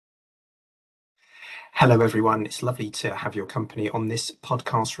Hello, everyone. It's lovely to have your company on this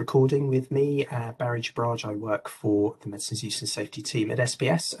podcast recording with me, Barry Jubraj. I work for the Medicines Use and Safety team at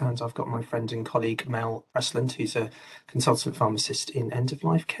SBS, and I've got my friend and colleague Mel Presland, who's a consultant pharmacist in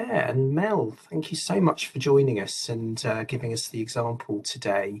end-of-life care. And Mel, thank you so much for joining us and giving us the example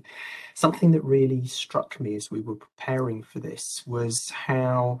today. Something that really struck me as we were preparing for this was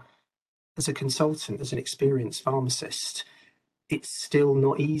how, as a consultant, as an experienced pharmacist, it's still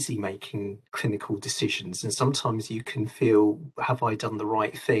not easy making clinical decisions. And sometimes you can feel, have I done the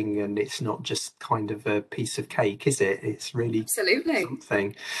right thing? And it's not just kind of a piece of cake, is it? It's really Absolutely.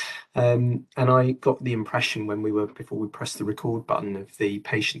 something. And I got the impression when before we pressed the record button of the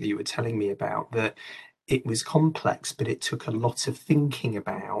patient that you were telling me about, that it was complex, but it took a lot of thinking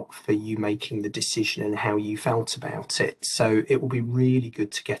about for you making the decision and how you felt about it. So it will be really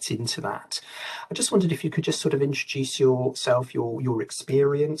good to get into that. I just wondered if you could just sort of introduce yourself, your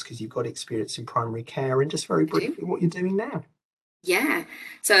experience, because you've got experience in primary care, and just very I do. briefly what you're doing now. Yeah.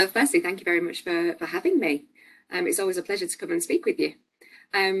 So firstly, thank you very much for having me. It's always a pleasure to come and speak with you.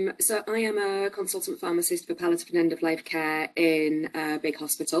 So I am a consultant pharmacist for palliative and end-of-life care in a big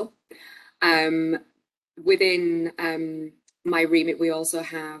hospital. Um, within my remit, we also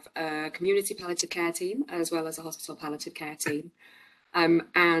have a community palliative care team as well as a hospital palliative care team.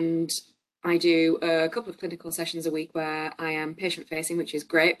 And I do a couple of clinical sessions a week where I am patient facing, which is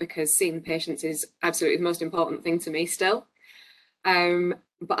great because seeing the patients is absolutely the most important thing to me still.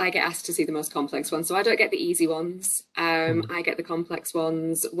 But I get asked to see the most complex ones. So I don't get the easy ones. Mm. I get the complex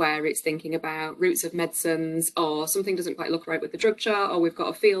ones where it's thinking about routes of medicines or something doesn't quite look right with the drug chart, or we've got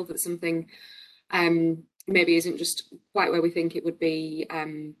a feel that something maybe isn't just quite where we think it would be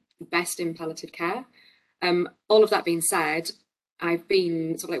best in palliative care. All of that being said, I've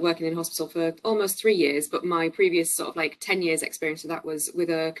been sort of like working in hospital for almost 3 years, but my previous sort of like 10 years experience of that was with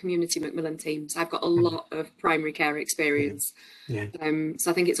a community Macmillan team. So I've got a Mm. lot of primary care Yeah, experience. yeah,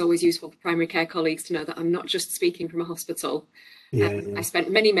 So I think it's always useful for primary care colleagues to know that I'm not just speaking from a hospital. yeah, I yeah. spent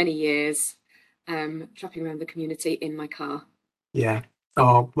many, many years shopping around the community in my car. Yeah.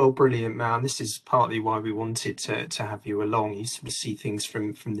 Oh, well, brilliant, man. This is partly why we wanted to have you along. You sort of see things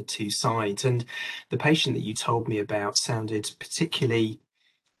from the two sides. And the patient that you told me about sounded particularly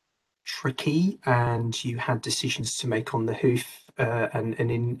tricky, and you had decisions to make on the hoof, and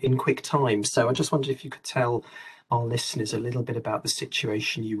in quick time. So I just wondered if you could tell our listeners a little bit about the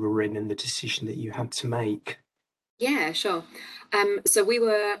situation you were in and the decision that you had to make. Yeah, sure. So we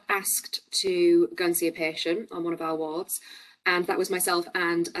were asked to go and see a patient on one of our wards, and that was myself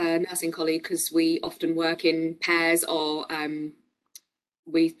and a nursing colleague because we often work in pairs or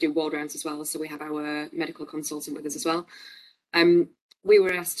we do ward rounds as well. So we have our medical consultant with us as well. Um, we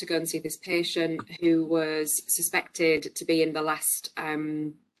were asked to go and see this patient who was suspected to be in the last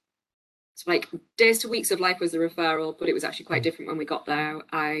so like days to weeks of life was the referral, but it was actually quite Mm. different when we got there.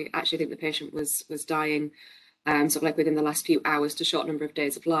 I actually think the patient was dying sort of like within the last few hours to short number of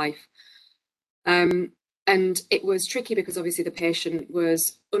days of life. Um, and it was tricky because obviously the patient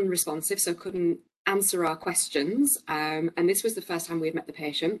was unresponsive, so couldn't answer our questions. And this was the first time we had met the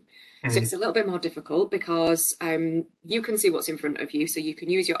patient. So Mm. it's a little bit more difficult because you can see what's in front of you. So you can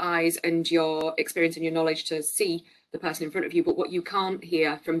use your eyes and your experience and your knowledge to see the person in front of you. But what you can't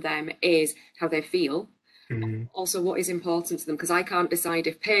hear from them is how they feel, Mm. also what is important to them, because I can't decide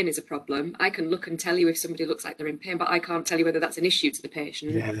if pain is a problem. I can look and tell you if somebody looks like they're in pain, but I can't tell you whether that's an issue to the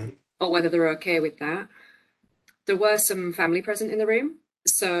patient Yeah. or whether they're okay with that. There were some family present in the room,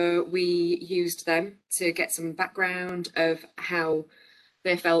 so we used them to get some background of how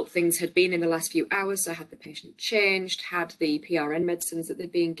they felt things had been in the last few hours. So had the patient changed, had the PRN medicines that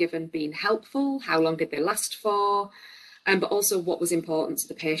they'd been given been helpful, how long did they last for, but also what was important to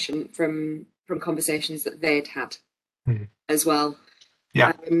the patient from conversations that they'd had Mm. as well.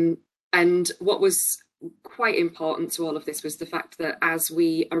 Yeah. Um, and what was quite important to all of this was the fact that as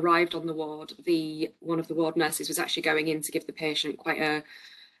we arrived on the ward, the one of the ward nurses was actually going in to give the patient quite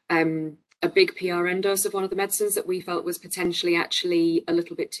a big PRN dose of one of the medicines that we felt was potentially actually a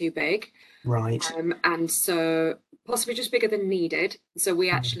little bit too big. Right. And so possibly just bigger than needed. So we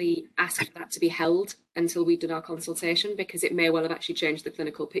Mm. actually asked that to be held until we'd done our consultation because it may well have actually changed the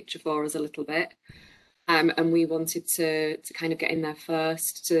clinical picture for us a little bit. And we wanted to kind of get in there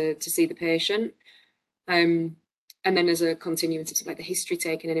first to see the patient. Um, and then as a continuance of like the history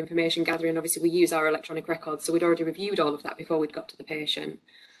taking and information gathering, obviously we use our electronic records. So we'd already reviewed all of that before we'd got to the patient.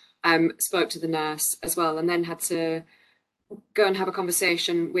 Spoke to the nurse as well, and then had to go and have a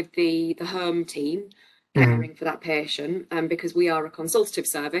conversation with the home team Mm. caring for that patient, because we are a consultative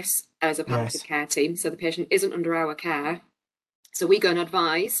service as a palliative Yes. care team. So the patient isn't under our care. So we go and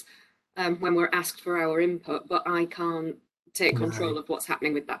advise, when we're asked for our input, but I can't take No. control of what's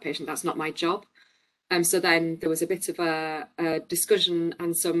happening with that patient. That's not my job. So then there was a bit of a discussion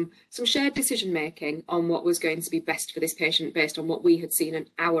and some shared decision making on what was going to be best for this patient based on what we had seen in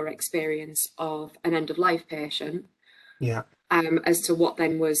our experience of an end of life patient, Yeah. as to what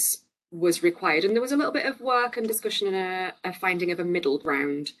then was required. And there was a little bit of work and discussion and a finding of a middle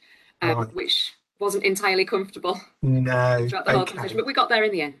ground, Right. which wasn't entirely comfortable No. throughout the whole conversation, Okay. but we got there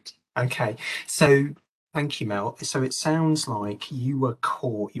in the end. Okay. So thank you, Mel. So it sounds like you were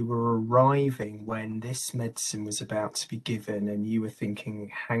caught, you were arriving when this medicine was about to be given, and you were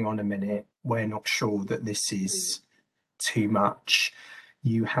thinking, hang on a minute, we're not sure that this Mm, is too much.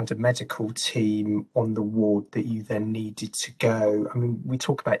 You had a medical team on the ward that you then needed to go. I mean, we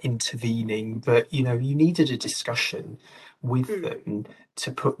talk about intervening, but you needed a discussion with mm. them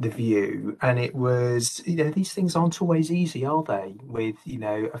to put the view. And it was, these things aren't always easy, are they? With,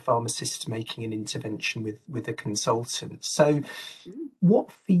 a pharmacist making an intervention with a consultant. So, Mm.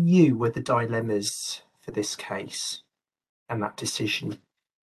 what for you were the dilemmas for this case and that decision?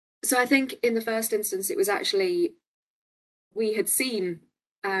 So I think in the first instance, it was actually we had seen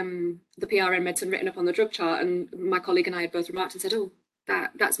the PRN medicine written up on the drug chart, and my colleague and I had both remarked and said, "Oh,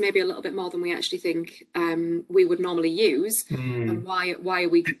 that's maybe a little bit more than we actually think we would normally use, and Mm, why are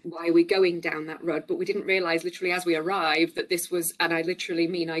we going down that road?" But we didn't realise literally as we arrived that this was, and I literally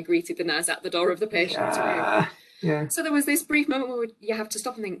mean I greeted the nurse at the door of the patient's room. yeah, yeah, So there was this brief moment where you have to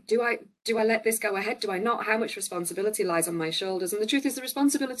stop and think, do I let this go ahead? Do I not? How much responsibility lies on my shoulders? And the truth is the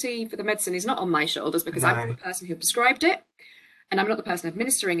responsibility for the medicine is not on my shoulders because I'm not no, the person who prescribed it and I'm not the person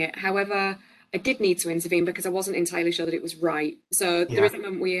administering it. However, I did need to intervene because I wasn't entirely sure that it was right. So there yeah, is a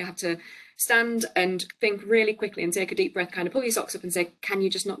moment where you have to stand and think really quickly and take a deep breath, kind of pull your socks up and say, can you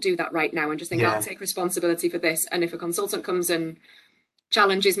just not do that right now? And just think, I'll yeah, take responsibility for this. And if a consultant comes and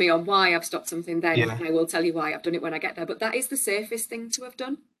challenges me on why I've stopped something, then yeah, I will tell you why I've done it when I get there. But that is the safest thing to have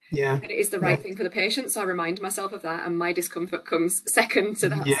done. yeah, And it is the yeah, right thing for the patient. So I remind myself of that. And my discomfort comes second to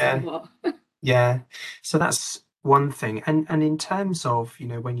that yeah, somewhat. yeah. So that's one thing. And in terms of,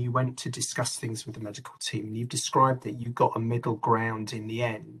 when you went to discuss things with the medical team, you've described that you got a middle ground in the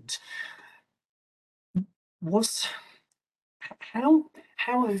end. Was how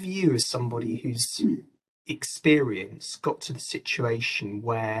how have you, as somebody who's experienced, got to the situation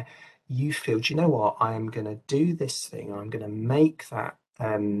where you feel, do you know what, I am going to do this thing, I'm going to make that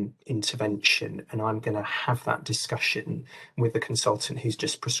intervention, and I'm going to have that discussion with the consultant who's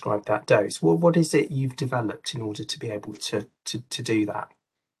just prescribed that dose? Well, what is it you've developed in order to be able to do that?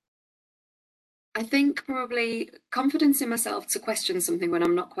 I think probably confidence in myself to question something when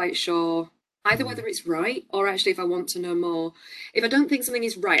I'm not quite sure either Mm, whether it's right or actually if I want to know more. If I don't think something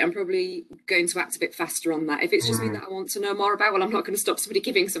is right, I'm probably going to act a bit faster on that. If it's just something mm, that I want to know more about, well, I'm not going to stop somebody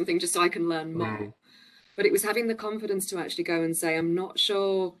giving something just so I can learn mm, more. But it was having the confidence to actually go and say, I'm not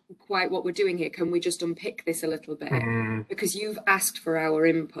sure quite what we're doing here. Can we just unpick this a little bit? mm, Because you've asked for our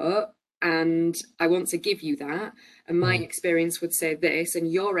input and I want to give you that. And my mm, experience would say this,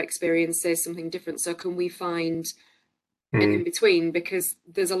 and your experience says something different. So can we find an in mm, between? Because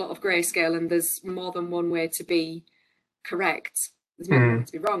there's a lot of grayscale and there's more than one way to be correct. There's more than one way mm,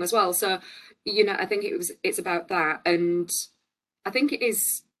 to be wrong as well. So, I think it's about that. And I think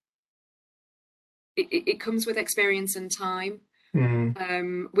it comes with experience and time, mm.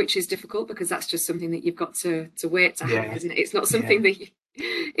 which is difficult because that's just something that you've got to wait to happen, Yeah, isn't it? It's not something yeah, that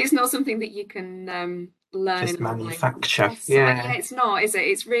it's not something that you can learn in just an online manufacture. course. So yeah, Yeah, it's not, is it?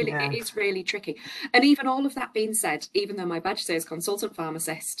 It yeah, is really tricky. And even all of that being said, even though my badge says consultant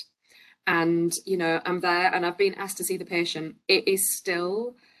pharmacist, and I'm there and I've been asked to see the patient, it is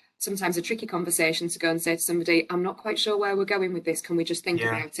still sometimes a tricky conversation to go and say to somebody, I'm not quite sure where we're going with this, can we just think yeah,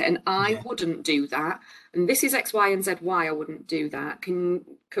 about it? And I yeah, wouldn't do that, and this is X, Y, and Z why I wouldn't do that. Can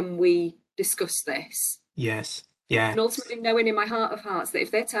we discuss this? yes, yeah. And ultimately knowing in my heart of hearts that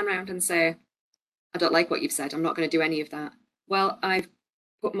if they turn around and say, I don't like what you've said, I'm not going to do any of that, well, I've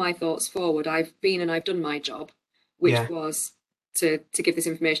put my thoughts forward, I've been and I've done my job, which Yeah, was to give this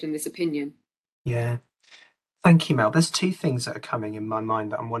information and this opinion. yeah. Thank you, Mel. There's two things that are coming in my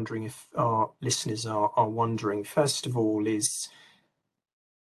mind that I'm wondering if our listeners are wondering. First of all, is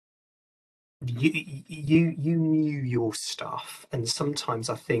you knew your stuff, and sometimes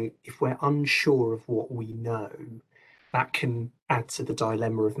I think if we're unsure of what we know, that can add to the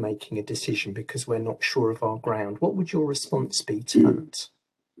dilemma of making a decision because we're not sure of our ground. What would your response be to that?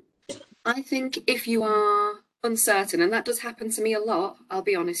 I think if you are uncertain, and that does happen to me a lot, I'll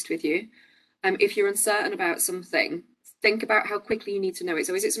be honest with you. If you're uncertain about something, think about how quickly you need to know it.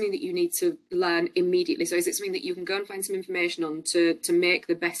 So is it something that you need to learn immediately? So is it something that you can go and find some information on to make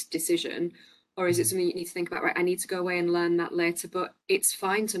the best decision? Or is it Mm. something you need to think about, right, I need to go away and learn that later, but it's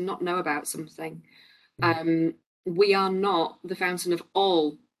fine to not know about something. Mm. Um, we are not the fountain of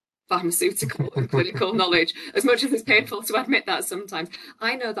all pharmaceutical and clinical knowledge, as much as it's painful to admit that sometimes.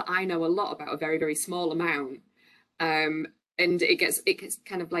 I know that I know a lot about a very, very small amount. Um, and it gets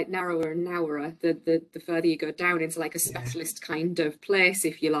kind of like narrower and narrower the further you go down into like a Yeah, specialist kind of place,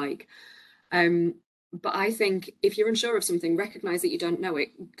 if you like. Um, but I think if you're unsure of something, recognize that you don't know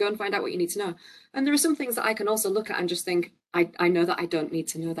it. Go and find out what you need to know. And there are some things that I can also look at and just think, I know that I don't need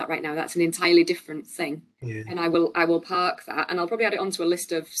to know that right now. That's an entirely different thing. yeah. And I will park that and I'll probably add it onto a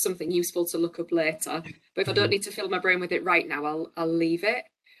list of something useful to look up later. But if I don't Mm. need to fill my brain with it right now, I'll leave it.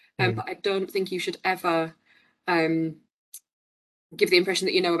 Mm. But I don't think you should ever um, give the impression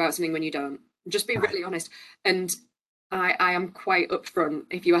that you know about something when you don't. Just be No. really honest. And I am quite upfront.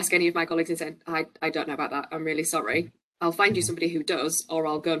 If you ask any of my colleagues and say, I don't know about that, I'm really sorry. I'll find you Mm. somebody who does, or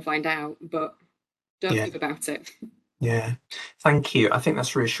I'll go and find out, but don't Yeah, move about it. yeah. Thank you. I think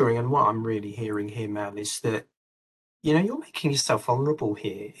that's reassuring. And what I'm really hearing here, Mel, is that, you're making yourself vulnerable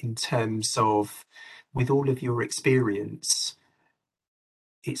here in terms of, with all of your experience,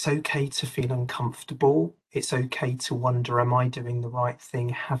 it's okay to feel uncomfortable. It's okay to wonder, am I doing the right thing?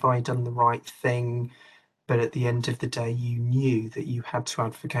 Have I done the right thing? But at the end of the day, you knew that you had to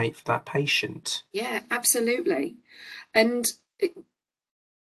advocate for that patient. Yeah, absolutely. And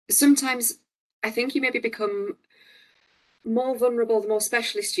sometimes I think you maybe become more vulnerable the more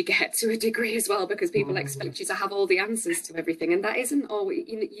specialist you get to a degree as well, because people Mm. expect you to have all the answers to everything, and that isn't always,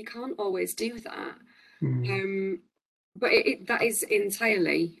 you can't always do that. Mm. Um, but that is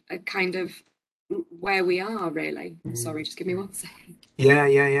entirely a kind of where we are, really. Mm. Sorry, just give me one second. Yeah,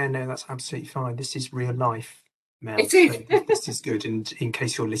 yeah, yeah. No, that's absolutely fine. This is real life, Mel. It is. So this is good. And in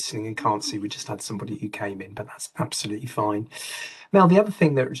case you're listening and can't see, we just had somebody who came in, but that's absolutely fine. Mel, the other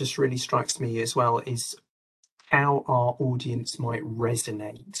thing that just really strikes me as well is how our audience might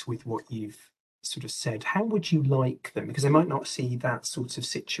resonate with what you've sort of said. How would you like them? Because they might not see that sort of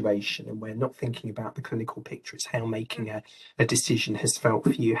situation, and we're not thinking about the clinical picture. It's how making a decision has felt for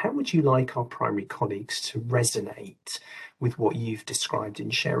you. How would you like our primary colleagues to resonate with what you've described in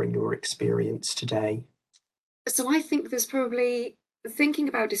sharing your experience today? So I think there's probably thinking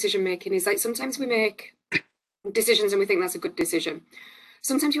about decision making is like sometimes we make decisions and we think that's a good decision.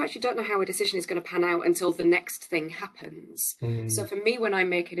 Sometimes you actually don't know how a decision is going to pan out until the next thing happens. So Mm. for me, when I'm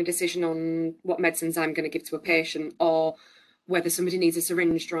making a decision on what medicines I'm going to give to a patient, or whether somebody needs a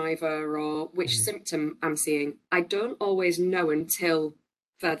syringe driver, or which Mm. symptom I'm seeing, I don't always know until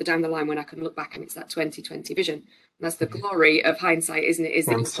further down the line when I can look back and it's that 2020 vision. And that's the Yeah, glory of hindsight, isn't it? Is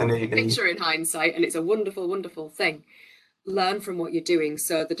that you've got the absolutely. picture in hindsight and it's a wonderful, wonderful thing. Learn from what you're doing.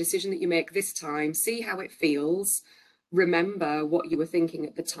 So the decision that you make this time, see how it feels, remember what you were thinking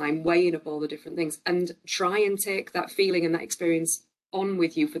at the time, weighing up all the different things, and try and take that feeling and that experience on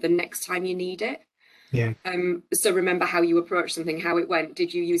with you for the next time you need it. Yeah. So remember how you approached something, how it went.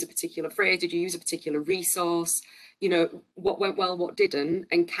 Did you use a particular phrase? Did you use a particular resource? What went well, what didn't,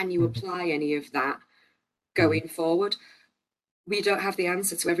 and can you Mm. apply any of that Mm. going forward? We don't have the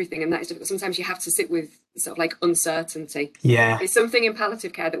answer to everything, and that is difficult. Sometimes you have to sit with sort of like uncertainty. Yeah. It's something in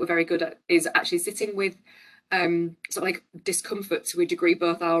palliative care that we're very good at, is actually sitting with sort of like discomfort to a degree,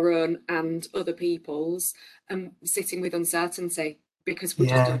 both our own and other people's, and sitting with uncertainty because we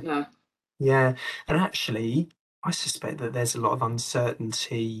just Yeah. don't know. Yeah. And actually, I suspect that there's a lot of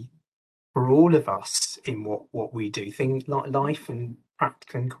uncertainty for all of us in what we do. Things like life and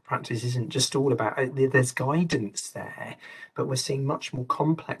clinical practice isn't just all about there's guidance there, but we're seeing much more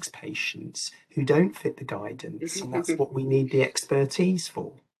complex patients who don't fit the guidance, and that's what we need the expertise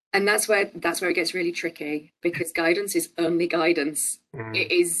for. And that's where it gets really tricky, because guidance is only guidance.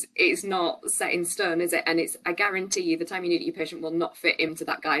 Mm. It's not set in stone, is it? And it's, I guarantee you, the time you need it, your patient will not fit into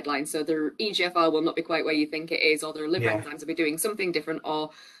that guideline. So their EGFR will not be quite where you think it is, or their liver Yeah. enzymes will be doing something different, or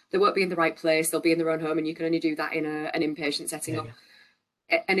they won't be in the right place, they'll be in their own home, and you can only do that in an inpatient setting. Or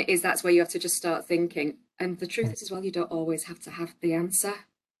Yeah. and it is, that's where you have to just start thinking. And the truth Mm. is as well, you don't always have to have the answer.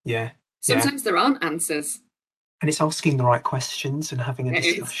 Yeah. Yeah. Sometimes there aren't answers. And it's asking the right questions and having a It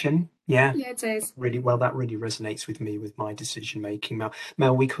is. discussion. Yeah. Yeah, it is. Really well, that really resonates with me with my decision making.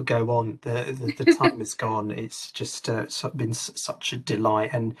 Mel, we could go on. The time has gone. It's just been such a delight,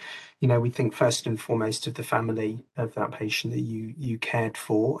 and we think first and foremost of the family of that patient that you cared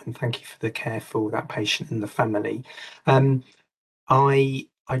for, and thank you for the care for that patient and the family. Um, I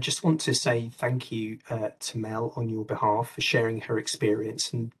just want to say thank you to Mel on your behalf for sharing her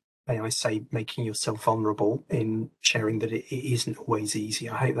experience and may I say, making yourself vulnerable in sharing that it isn't always easy.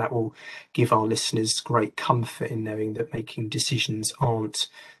 I hope that will give our listeners great comfort in knowing that making decisions aren't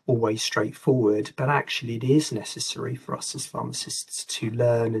always straightforward, but actually it is necessary for us as pharmacists to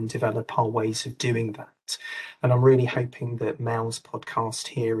learn and develop our ways of doing that. And I'm really hoping that Mel's podcast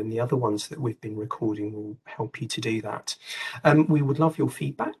here and the other ones that we've been recording will help you to do that. We would love your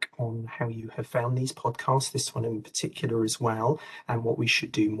feedback on how you have found these podcasts, this one in particular as well, and what we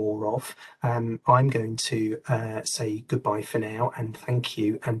should do more of. I'm going to say goodbye for now and thank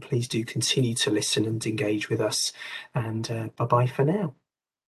you. And please do continue to listen and engage with us. And bye bye for now.